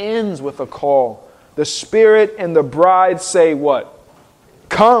Revelation ends with a call. The Spirit and the bride say what?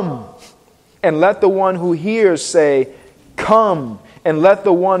 Come. And let the one who hears say, come. And let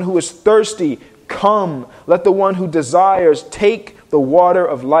the one who is thirsty come. Let the one who desires take the water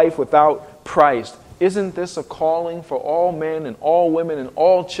of life without price. Isn't this a calling for all men and all women and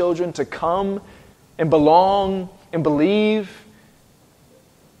all children to come and belong and believe?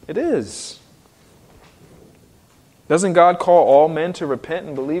 It is. Doesn't God call all men to repent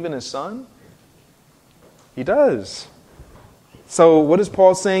and believe in his Son? He does. So what is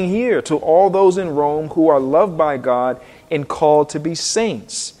Paul saying here? To all those in Rome who are loved by God and called to be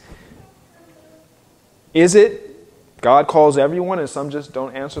saints. Is it God calls everyone and some just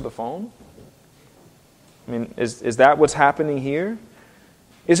don't answer the phone? I mean, is that what's happening here?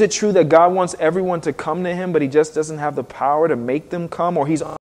 Is it true that God wants everyone to come to him, but he just doesn't have the power to make them come, or he's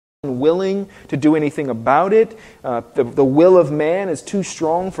unwilling to do anything about it? The will of man is too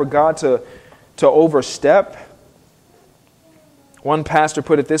strong for God to overstep. One pastor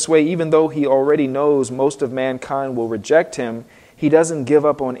put it this way: even though he already knows most of mankind will reject him, he doesn't give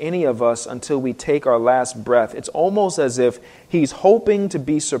up on any of us until we take our last breath. It's almost as if he's hoping to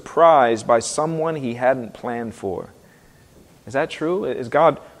be surprised by someone he hadn't planned for. Is that true? Is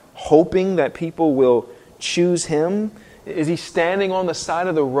God hoping that people will choose him? Is he standing on the side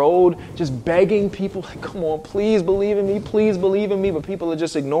of the road just begging people, come on, please believe in me, please believe in me, but people are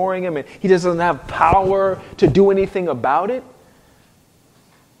just ignoring him and he just doesn't have power to do anything about it?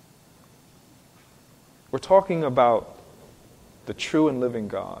 We're talking about the true and living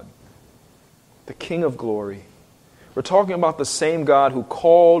God, the King of glory. We're talking about the same God who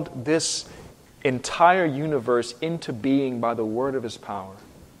called this entire universe into being by the word of his power.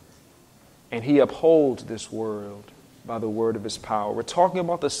 And he upholds this world by the word of his power. We're talking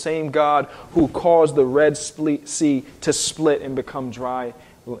about the same God who caused the Red Sea to split and become dry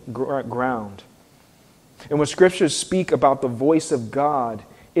ground. And when scriptures speak about the voice of God,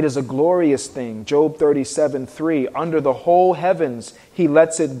 it is a glorious thing. Job 37:3, under the whole heavens he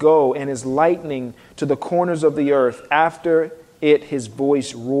lets it go, and his lightning to the corners of the earth. After it his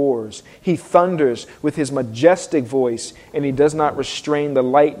voice roars. He thunders with his majestic voice, and he does not restrain the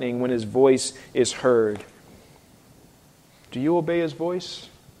lightning when his voice is heard. Do you obey his voice?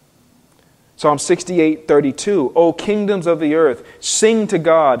 Psalm 68:32, O kingdoms of the earth, sing to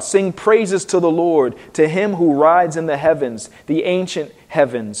God, sing praises to the Lord, to him who rides in the heavens, the ancient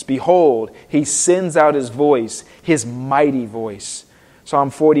heavens. Behold, he sends out his voice, his mighty voice. Psalm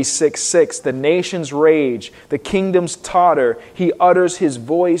 46:6, the nations rage, the kingdoms totter, he utters his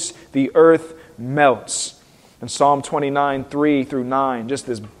voice, the earth melts. And Psalm 29:3-9, just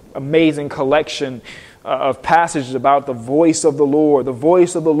this amazing collection of passages about the voice of the Lord. The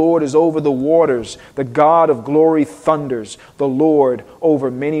voice of the Lord is over the waters. The God of glory thunders. The Lord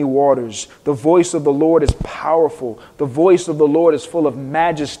over many waters. The voice of the Lord is powerful. The voice of the Lord is full of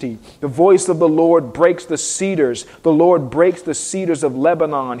majesty. The voice of the Lord breaks the cedars. The Lord breaks the cedars of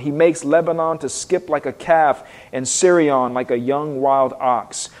Lebanon. He makes Lebanon to skip like a calf and Sirion like a young wild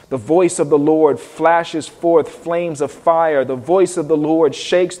ox. The voice of the Lord flashes forth flames of fire. The voice of the Lord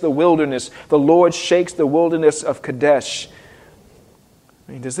shakes the wilderness. The Lord shakes the wilderness of Kadesh.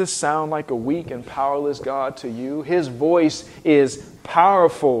 I mean, does this sound like a weak and powerless God to you? His voice is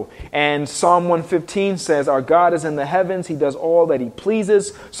powerful. And Psalm 115 says, our God is in the heavens. He does all that He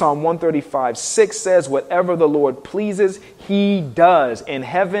pleases. Psalm 135:6 says, whatever the Lord pleases, He does in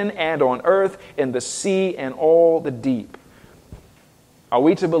heaven and on earth, in the sea and all the deep. Are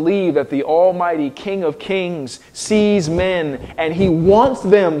we to believe that the Almighty King of Kings sees men and He wants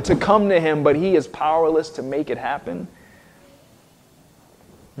them to come to Him, but He is powerless to make it happen?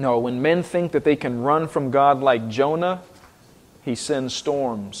 No, when men think that they can run from God like Jonah, He sends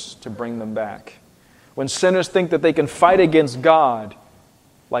storms to bring them back. When sinners think that they can fight against God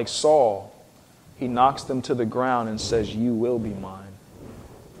like Saul, He knocks them to the ground and says, you will be mine.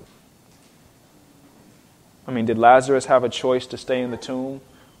 I mean, did Lazarus have a choice to stay in the tomb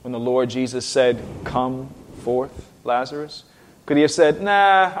when the Lord Jesus said, come forth, Lazarus? Could He have said,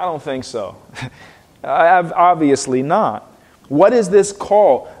 nah, I don't think so? Obviously not. What is this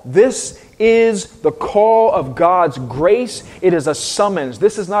call? This is the call of God's grace. It is a summons.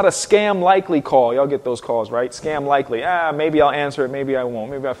 This is not a scam likely call. Y'all get those calls, right? Scam likely. Maybe I'll answer it, maybe I won't.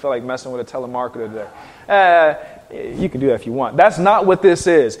 Maybe I feel like messing with a telemarketer today. You can do that if you want. That's not what this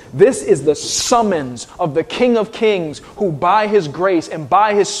is. This is the summons of the King of Kings, who by His grace and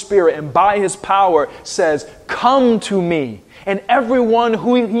by His Spirit and by His power says, come to me. And everyone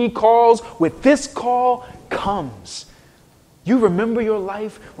who He calls with this call comes. You remember your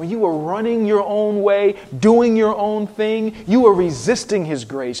life when you were running your own way, doing your own thing? You were resisting His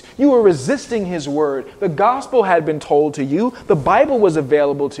grace. You were resisting His word. The gospel had been told to you. The Bible was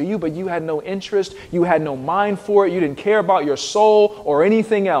available to you, but you had no interest. You had no mind for it. You didn't care about your soul or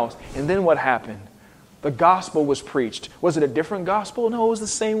anything else. And then what happened? The gospel was preached. Was it a different gospel? No, it was the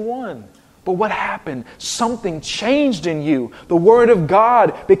same one. But what happened? Something changed in you. The Word of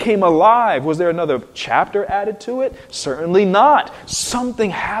God became alive. Was there another chapter added to it? Certainly not. Something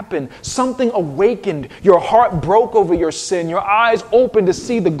happened. Something awakened. Your heart broke over your sin. Your eyes opened to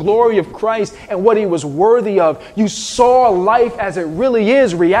see the glory of Christ and what He was worthy of. You saw life as it really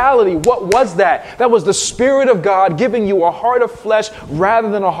is, reality. What was that? That was the Spirit of God giving you a heart of flesh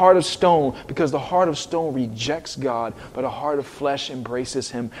rather than a heart of stone, because the heart of stone rejects God, but a heart of flesh embraces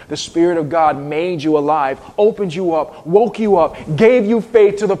Him. The Spirit of God made you alive, opened you up, woke you up, gave you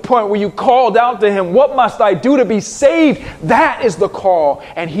faith to the point where you called out to Him, what must I do to be saved? That is the call.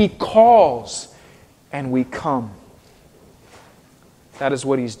 And He calls and we come. That is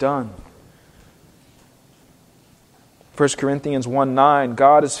what He's done. 1 Corinthians 1:9,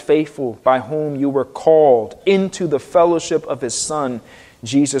 God is faithful, by whom you were called into the fellowship of His Son,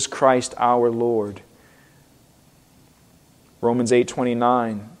 Jesus Christ our Lord. Romans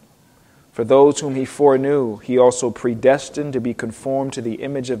 8:29, for those whom He foreknew, He also predestined to be conformed to the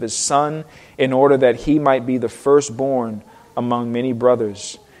image of His Son, in order that He might be the firstborn among many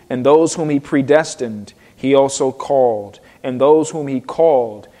brothers. And those whom He predestined, He also called. And those whom He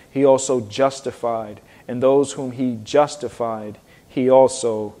called, He also justified. And those whom He justified, He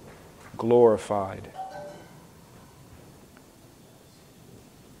also glorified.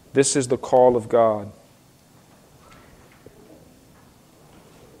 This is the call of God.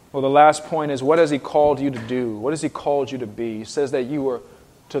 Well, the last point is, what has He called you to do? What has He called you to be? He says that you were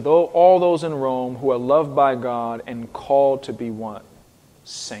to all those in Rome who are loved by God and called to be what?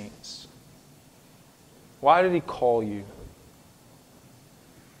 Saints. Why did He call you?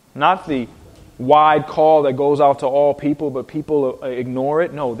 Not the wide call that goes out to all people, but people ignore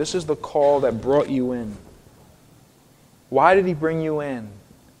it. No, this is the call that brought you in. Why did He bring you in?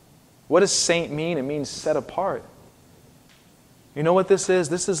 What does saint mean? It means set apart. You know what this is?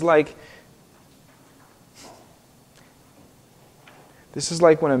 This is like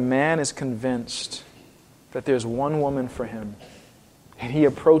when a man is convinced that there's one woman for him, and he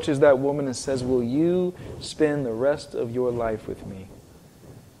approaches that woman and says, will you spend the rest of your life with me?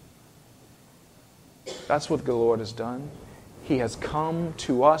 That's what the Lord has done. He has come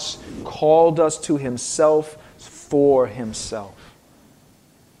to us, called us to Himself for Himself.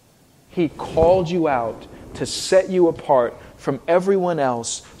 He called you out to set you apart from everyone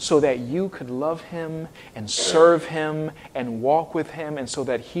else so that you could love Him and serve Him and walk with Him, and so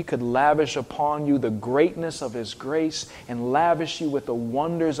that He could lavish upon you the greatness of His grace and lavish you with the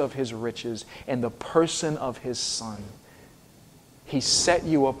wonders of His riches and the person of His Son. He set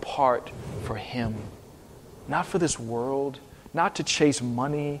you apart for Him, not for this world, not to chase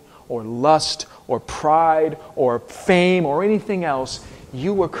money or lust or pride or fame or anything else.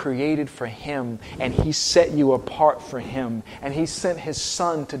 You were created for Him, and He set you apart for Him. And He sent His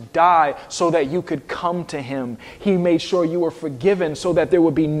Son to die so that you could come to Him. He made sure you were forgiven so that there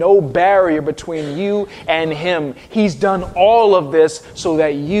would be no barrier between you and Him. He's done all of this so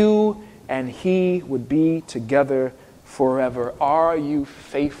that you and He would be together forever. Are you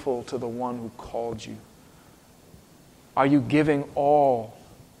faithful to the one who called you? Are you giving all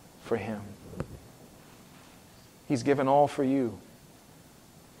for Him? He's given all for you.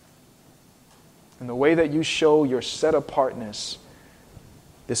 And the way that you show your set-apartness,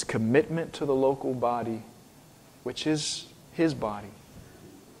 this commitment to the local body, which is His body,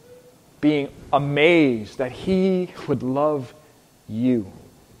 being amazed that He would love you,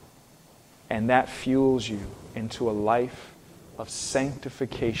 and that fuels you into a life of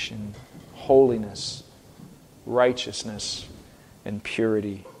sanctification, holiness, righteousness, and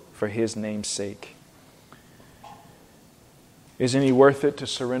purity for His name's sake. Isn't He worth it to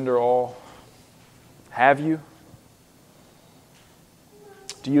surrender all? Have you?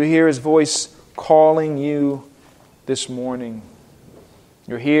 Do you hear His voice calling you this morning?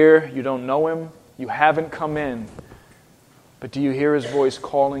 You're here, you don't know Him, you haven't come in, but do you hear His voice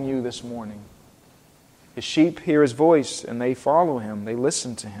calling you this morning? His sheep hear His voice and they follow Him, they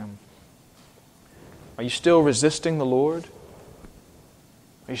listen to Him. Are you still resisting the Lord?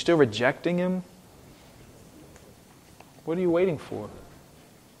 Are you still rejecting Him? What are you waiting for?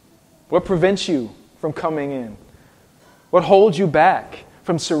 What prevents you from coming in? What holds you back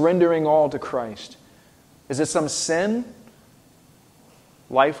from surrendering all to Christ? Is it some sin?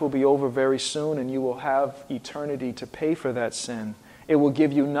 Life will be over very soon and you will have eternity to pay for that sin. It will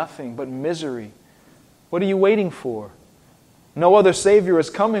give you nothing but misery. What are you waiting for? No other Savior is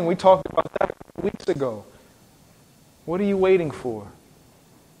coming. We talked about that weeks ago. What are you waiting for?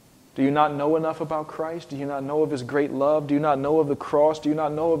 Do you not know enough about Christ? Do you not know of His great love? Do you not know of the cross? Do you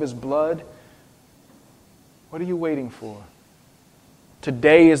not know of His blood? What are you waiting for?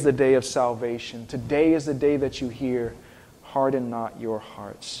 Today is the day of salvation. Today is the day that you hear, harden not your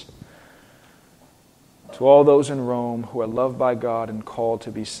hearts. To all those in Rome who are loved by God and called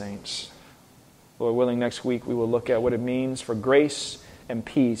to be saints. Lord willing, next week we will look at what it means for grace and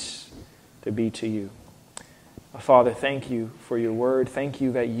peace to be to you. Father, thank you for your word. Thank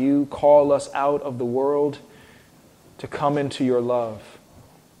you that you call us out of the world to come into your love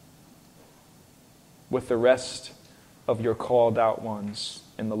with the rest of your called out ones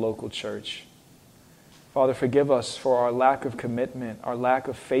in the local church. Father, forgive us for our lack of commitment, our lack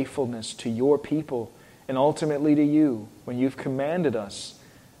of faithfulness to your people, and ultimately to you when you've commanded us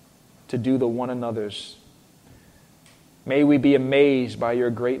to do the one another's. May we be amazed by your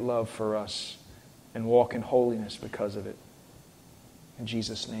great love for us and walk in holiness because of it. In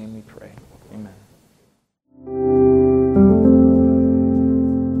Jesus' name we pray. Amen.